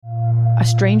a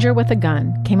stranger with a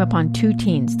gun came upon two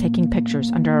teens taking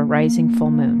pictures under a rising full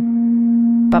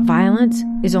moon. But violence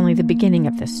is only the beginning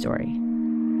of this story.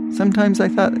 Sometimes I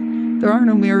thought, there are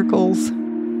no miracles.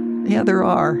 Yeah, there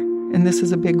are, and this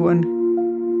is a big one.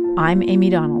 I'm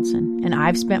Amy Donaldson, and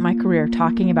I've spent my career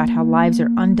talking about how lives are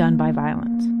undone by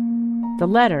violence. The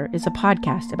Letter is a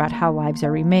podcast about how lives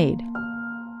are remade.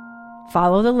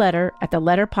 Follow The Letter at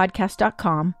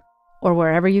theletterpodcast.com or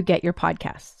wherever you get your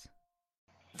podcasts.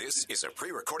 This is a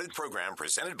pre-recorded program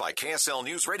presented by KSL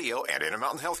News Radio and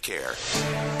Intermountain Healthcare.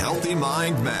 Healthy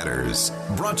Mind Matters,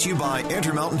 brought to you by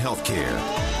Intermountain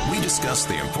Healthcare. We discuss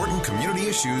the important community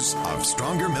issues of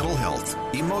stronger mental health,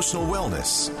 emotional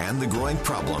wellness, and the growing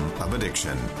problem of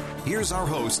addiction. Here's our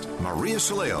host, Maria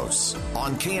Shileos,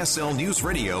 on KSL News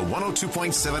Radio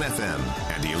 102.7 FM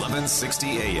and 1160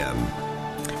 AM.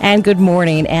 And good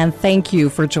morning, and thank you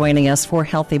for joining us for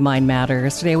Healthy Mind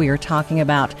Matters. Today we are talking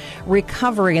about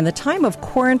recovery in the time of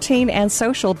quarantine and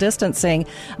social distancing.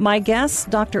 My guest,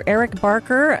 Dr. Eric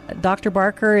Barker. Dr.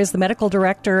 Barker is the medical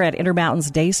director at Intermountain's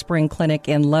Dayspring Clinic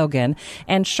in Logan,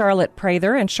 and Charlotte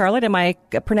Prather. And Charlotte, am I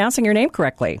pronouncing your name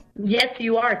correctly? Yes,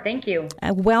 you are. Thank you.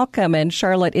 Welcome. And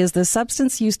Charlotte is the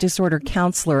substance use disorder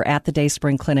counselor at the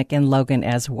Dayspring Clinic in Logan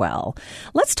as well.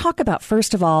 Let's talk about,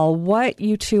 first of all, what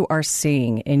you two are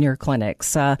seeing in your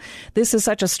clinics. This is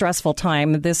such a stressful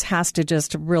time. This has to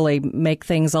just really make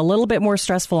things a little bit more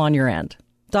stressful on your end.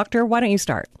 Doctor, why don't you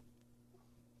start?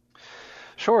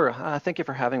 Sure. Thank you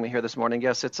for having me here this morning.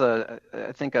 Yes, it's I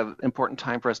think, an important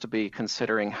time for us to be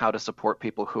considering how to support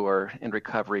people who are in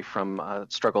recovery from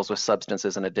struggles with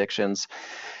substances and addictions.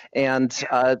 And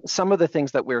some of the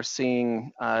things that we're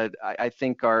seeing, I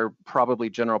think, are probably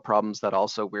general problems that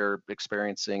also we're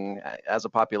experiencing as a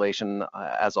population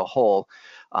as a whole.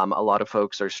 A lot of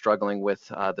folks are struggling with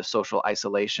the social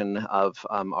isolation of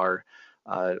our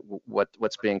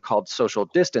what's being called social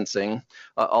distancing,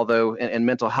 although in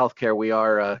mental health care we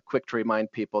are quick to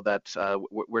remind people that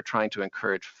we're trying to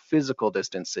encourage physical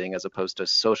distancing as opposed to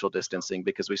social distancing,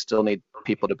 because we still need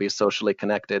people to be socially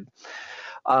connected.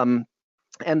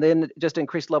 And then just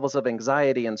increased levels of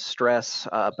anxiety and stress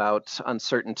about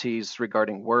uncertainties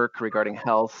regarding work, regarding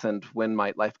health, and when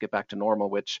might life get back to normal,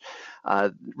 which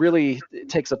really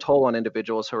takes a toll on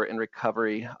individuals who are in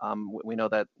recovery. We know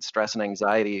that stress and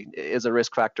anxiety is a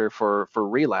risk factor for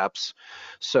relapse.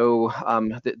 So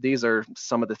these are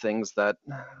some of the things that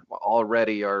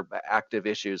already are active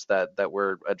issues that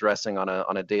we're addressing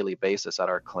on a daily basis at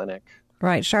our clinic.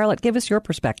 Right. Charlotte, give us your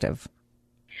perspective.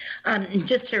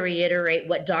 Just to reiterate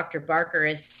what Dr. Barker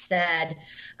has said,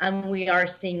 we are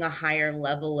seeing a higher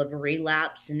level of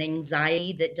relapse and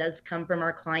anxiety that does come from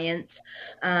our clients.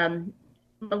 A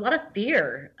lot of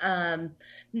fear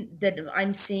that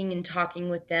I'm seeing and talking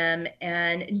with them,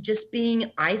 and just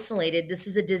being isolated. This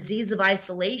is a disease of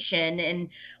isolation, and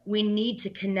we need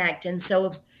to connect. And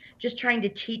so just trying to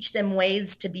teach them ways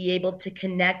to be able to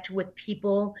connect with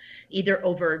people, either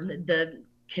over the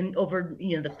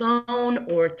phone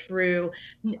or through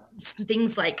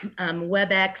things like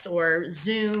WebEx or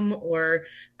Zoom or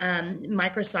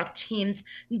Microsoft Teams,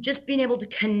 just being able to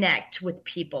connect with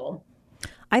people.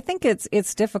 I think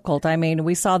it's difficult. I mean,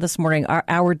 we saw this morning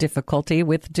our difficulty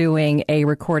with doing a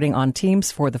recording on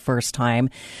Teams for the first time.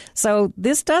 So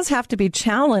this does have to be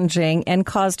challenging and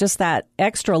cause just that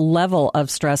extra level of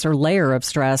stress or layer of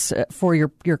stress for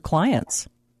your clients.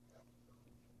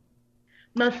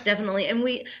 Most definitely. And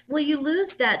you lose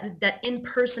that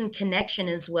in-person connection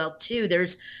as well too.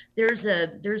 There's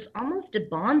almost a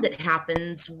bond that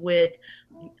happens with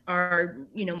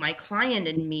my client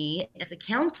and me as a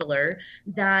counselor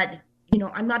that,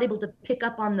 I'm not able to pick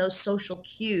up on those social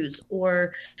cues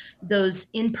or those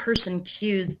in-person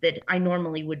cues that I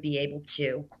normally would be able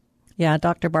to. Yeah,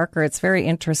 Dr. Barker, it's very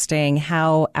interesting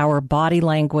how our body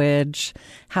language,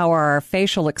 how our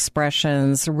facial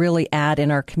expressions really add in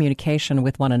our communication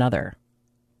with one another.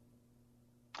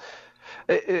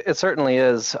 It certainly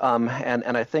is,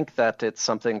 and I think that it's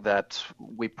something that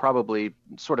we probably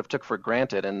sort of took for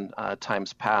granted in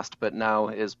times past, but now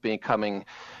is becoming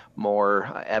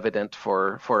more evident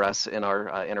for us in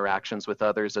our interactions with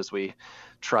others as we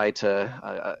try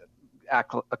to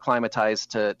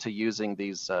acclimatized to using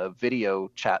these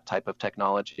video chat type of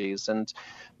technologies. And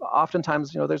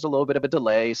oftentimes, there's a little bit of a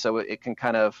delay, so it can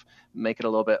kind of make it a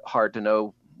little bit hard to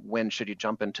know when should you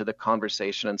jump into the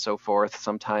conversation and so forth.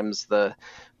 Sometimes the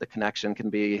connection can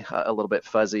be a little bit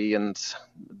fuzzy, and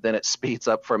then it speeds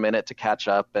up for a minute to catch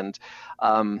up. And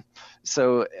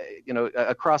so,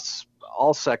 across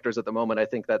all sectors at the moment, I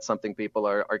think that's something people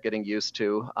are getting used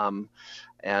to.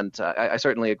 And I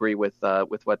certainly agree with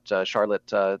what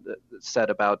Charlotte said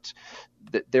about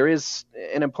there is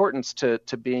an importance to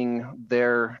being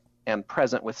there and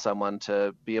present with someone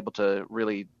to be able to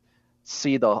really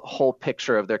see the whole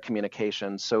picture of their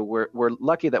communication. So we're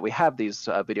lucky that we have these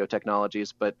video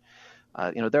technologies, but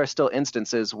there are still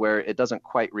instances where it doesn't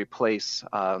quite replace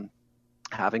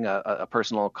having a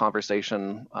personal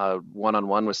conversation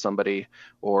one-on-one with somebody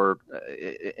or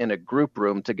in a group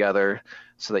room together,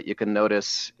 so that you can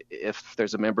notice if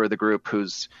there's a member of the group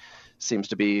who's seems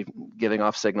to be giving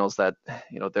off signals that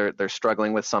they're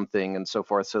struggling with something and so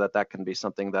forth, so that can be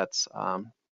something that's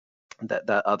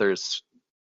that others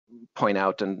point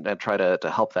out and try to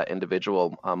help that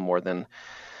individual more than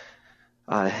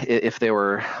if they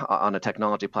were on a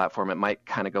technology platform. It might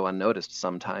kind of go unnoticed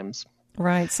sometimes.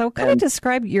 Right. So kind of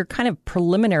describe your kind of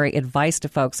preliminary advice to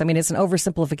folks. I mean, it's an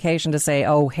oversimplification to say,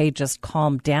 oh, hey, just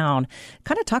calm down.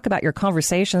 Kind of talk about your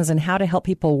conversations and how to help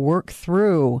people work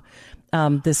through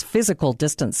this physical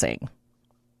distancing.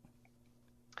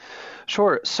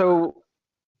 Sure. So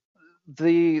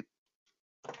the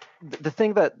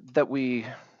thing that we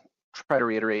try to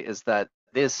reiterate is that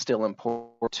it is still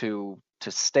important to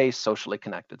stay socially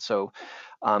connected. So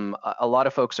a lot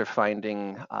of folks are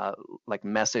finding like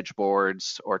message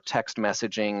boards or text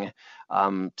messaging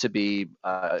to be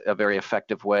a very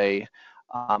effective way.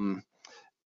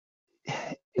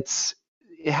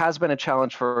 It has been a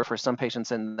challenge for some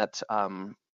patients in that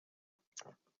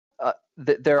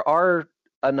there are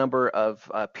a number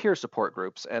of peer support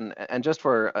groups, and just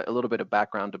for a little bit of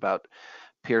background about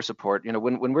peer support,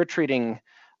 when we're treating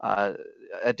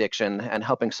addiction and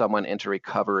helping someone into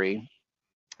recovery,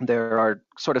 there are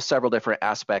sort of several different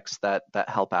aspects that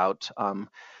help out.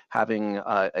 Having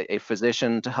a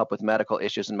physician to help with medical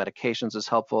issues and medications is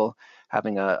helpful.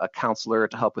 Having a counselor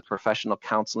to help with professional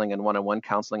counseling and one-on-one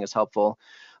counseling is helpful.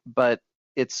 But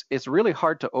it's really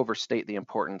hard to overstate the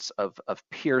importance of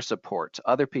peer support,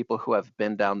 other people who have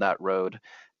been down that road.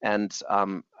 And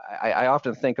I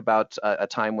often think about a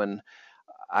time when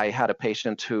I had a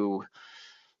patient who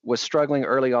was struggling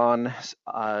early on,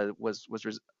 was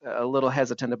a little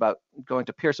hesitant about going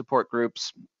to peer support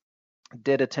groups,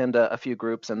 did attend a few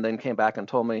groups, and then came back and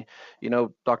told me,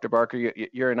 Dr. Barker,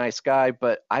 you're a nice guy,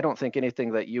 but I don't think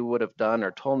anything that you would have done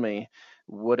or told me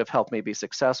would have helped me be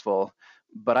successful.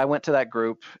 But I went to that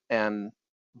group and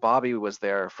Bobby was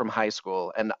there from high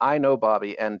school, and I know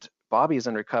Bobby, and Bobby's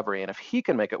in recovery, and if he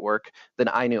can make it work, then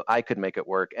I knew I could make it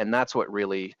work. And that's what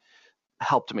really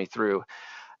helped me through.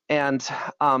 And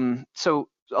so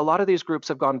a lot of these groups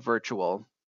have gone virtual,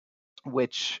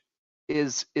 which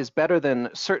is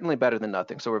certainly better than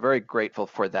nothing. So we're very grateful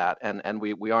for that, and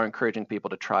we are encouraging people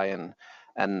to try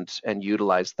and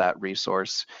utilize that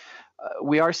resource.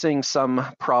 We are seeing some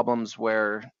problems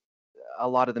where a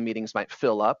lot of the meetings might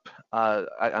fill up.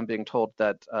 I'm being told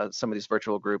that some of these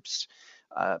virtual groups,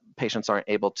 patients aren't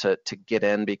able to get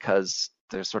in because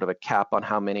there's sort of a cap on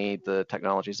how many the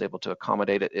technology is able to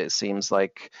accommodate. It seems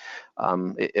like,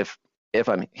 if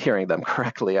I'm hearing them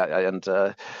correctly, I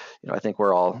think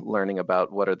we're all learning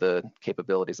about what are the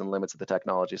capabilities and limits of the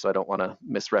technology. So I don't want to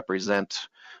misrepresent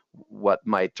what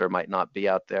might or might not be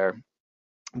out there.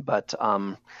 But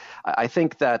I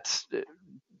think that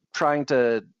trying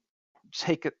to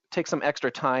take some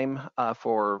extra time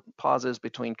for pauses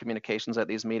between communications at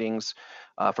these meetings,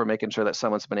 for making sure that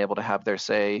someone's been able to have their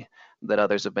say, that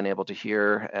others have been able to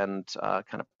hear and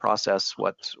kind of process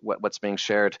what's being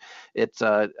shared.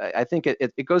 I think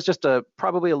it goes just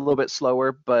probably a little bit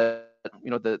slower, but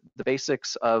the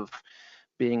basics of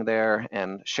being there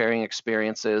and sharing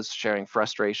experiences, sharing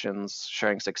frustrations,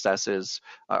 sharing successes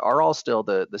are all still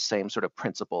the same sort of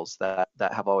principles that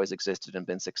have always existed and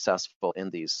been successful in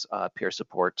these peer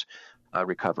support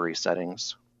recovery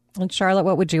settings. And Charlotte,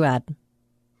 what would you add?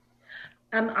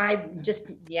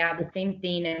 The same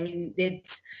thing. I mean, it's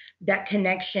that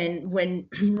connection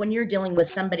when you're dealing with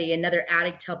somebody, another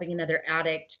addict helping another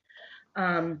addict,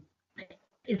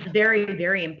 is very,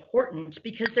 very important,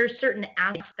 because there's certain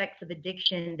aspects of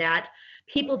addiction that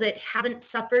people that haven't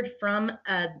suffered from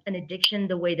an addiction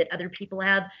the way that other people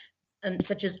have,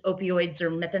 such as opioids or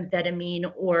methamphetamine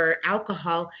or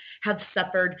alcohol, have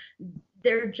suffered.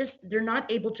 They're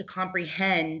not able to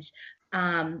comprehend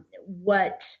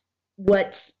what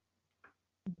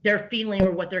they're feeling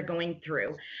or what they're going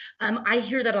through. I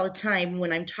hear that all the time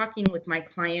when I'm talking with my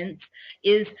clients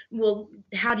is, well,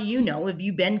 how do you know? Have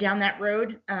you been down that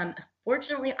road?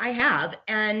 Fortunately, I have.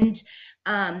 And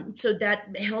so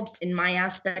that helps in my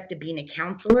aspect of being a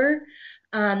counselor.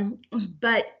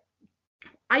 But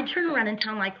I turn around and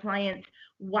tell my clients,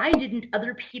 why didn't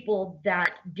other people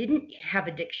that didn't have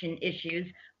addiction issues,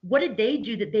 what did they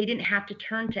do that they didn't have to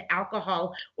turn to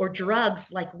alcohol or drugs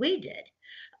like we did?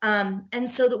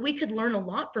 And so that we could learn a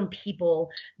lot from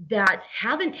people that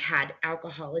haven't had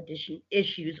alcohol addiction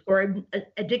issues or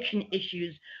addiction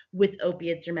issues with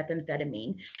opiates or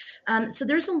methamphetamine. So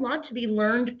there's a lot to be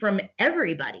learned from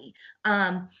everybody.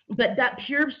 But that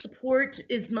peer support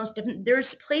is most different. There's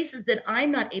places that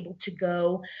I'm not able to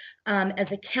go as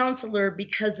a counselor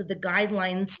because of the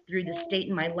guidelines through the state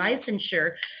and my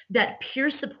licensure, that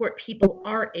peer support people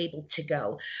are able to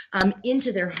go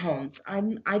into their homes.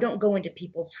 I don't go into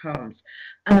people's homes.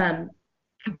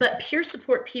 But peer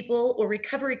support people or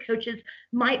recovery coaches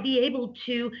might be able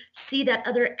to see that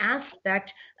other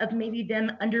aspect of maybe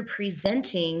them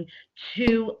underpresenting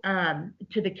to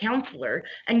the counselor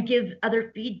and give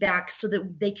other feedback so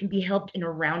that they can be helped in a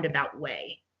roundabout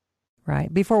way.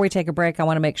 Right. Before we take a break, I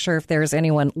want to make sure if there's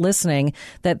anyone listening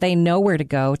that they know where to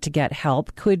go to get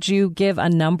help. Could you give a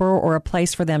number or a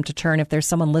place for them to turn if there's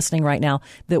someone listening right now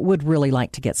that would really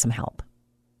like to get some help?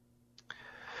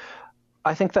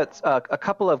 I think that's a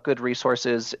couple of good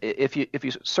resources. If you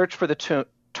search for the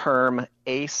term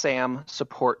ASAM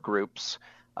support groups,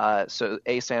 so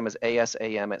ASAM is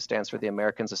ASAM, it stands for the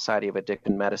American Society of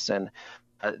Addiction Medicine.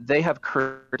 They have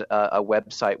created a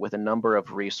website with a number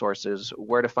of resources,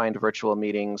 where to find virtual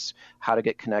meetings, how to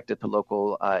get connected to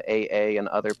local AA and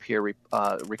other peer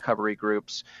recovery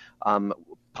groups,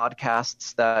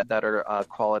 podcasts that are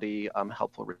quality,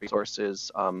 helpful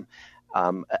resources,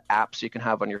 apps you can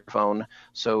have on your phone.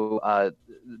 So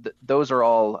those are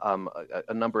all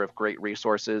a number of great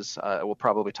resources. We'll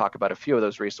probably talk about a few of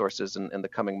those resources in the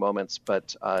coming moments,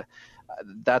 but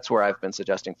that's where I've been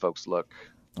suggesting folks look.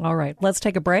 All right, let's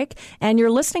take a break. And you're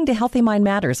listening to Healthy Mind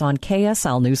Matters on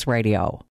KSL News Radio.